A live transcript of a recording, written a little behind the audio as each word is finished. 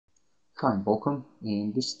Hi and welcome.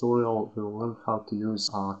 In this tutorial we'll learn how to use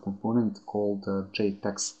a component called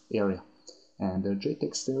JTextArea. And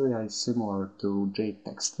JTextArea is similar to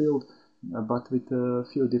JTextField, but with a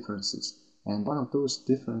few differences. And one of those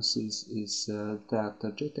differences is that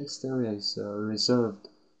JTextArea is reserved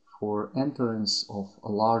for entrance of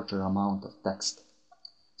a larger amount of text.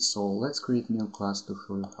 So let's create a new class to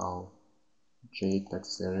show you how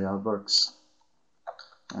JTextArea works.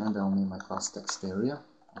 And I'll name my class TextArea.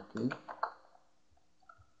 Okay.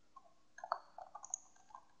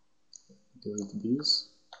 Delete these.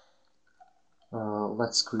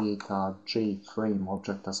 Let's create a JFrame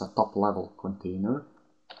object as a top-level container.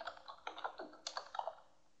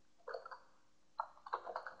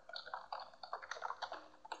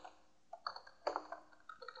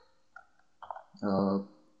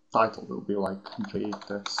 Title will be like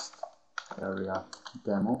JTextArea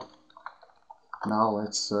demo. Now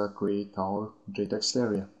let's create our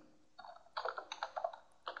JTextArea.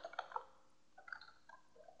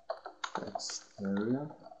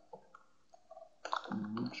 TextArea.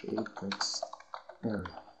 JTextArea.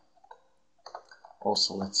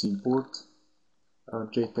 Also, let's import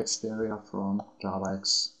JTextArea from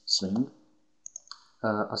JavaX Swing.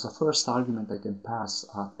 As a first argument, I can pass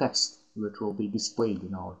a text which will be displayed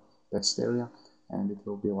in our text area, and it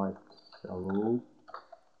will be like hello.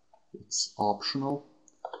 It's optional.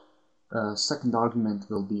 Second argument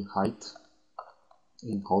will be height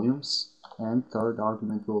in columns, and third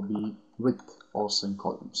argument will be width, also in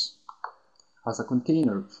columns. As a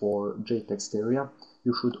container for JTextArea,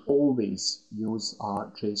 you should always use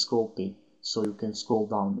a JScrollPin, so you can scroll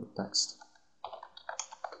down your text.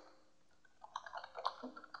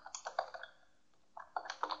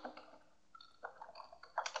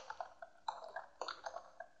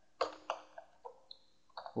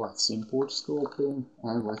 Let's import scrollPin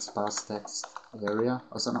and let's pass TextArea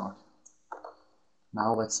as an argument.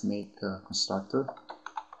 Now let's make a constructor.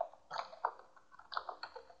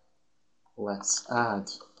 Let's add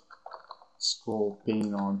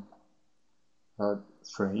scrollPin on a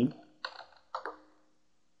frame,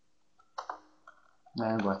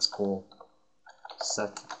 and let's call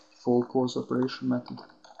set full close operation method,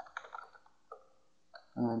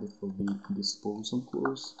 and it will be disposal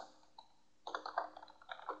close,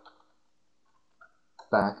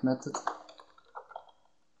 back method,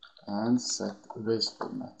 and set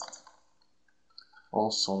visible method.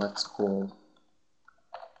 Also let's call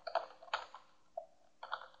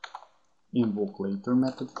invoke later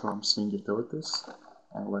method from Swing Utilities,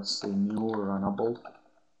 and let's say new runnable,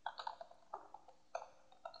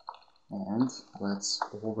 and let's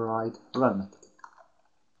override run method.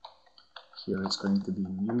 Here it's going to be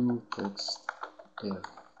new TextArea.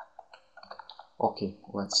 Okay,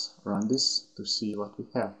 let's run this to see what we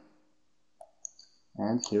have.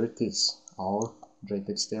 And here it is, our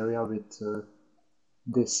JTextArea with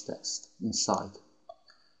this text inside.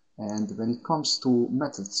 And when it comes to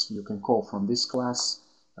methods you can call from this class,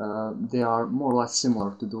 they are more or less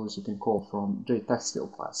similar to those you can call from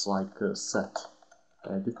JTextField class, like set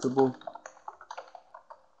editable,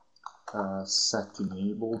 set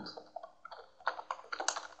enabled,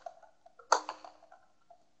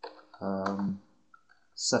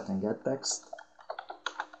 set and get text,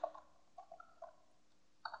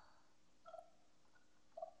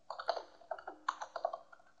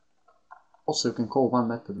 also you can call one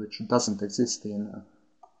method which doesn't exist in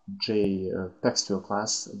JTextField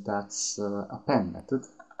class, that's append method.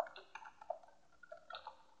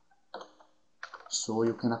 So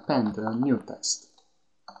you can append a new text,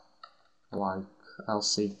 like I'll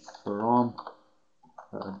say from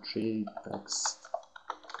JTextArea.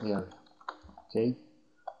 Okay,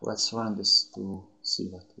 let's run this to see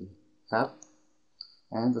what we have.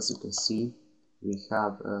 And as you can see, we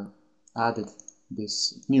have added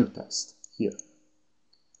this new text here.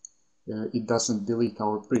 It doesn't delete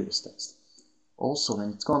our previous text. Also, when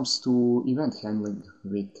it comes to event handling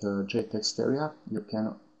with JTextArea, you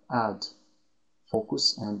can add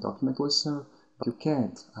focus and document listener, but you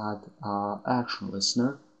can't add action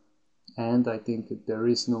listener, and I think there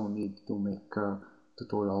is no need to make a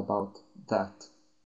tutorial about that.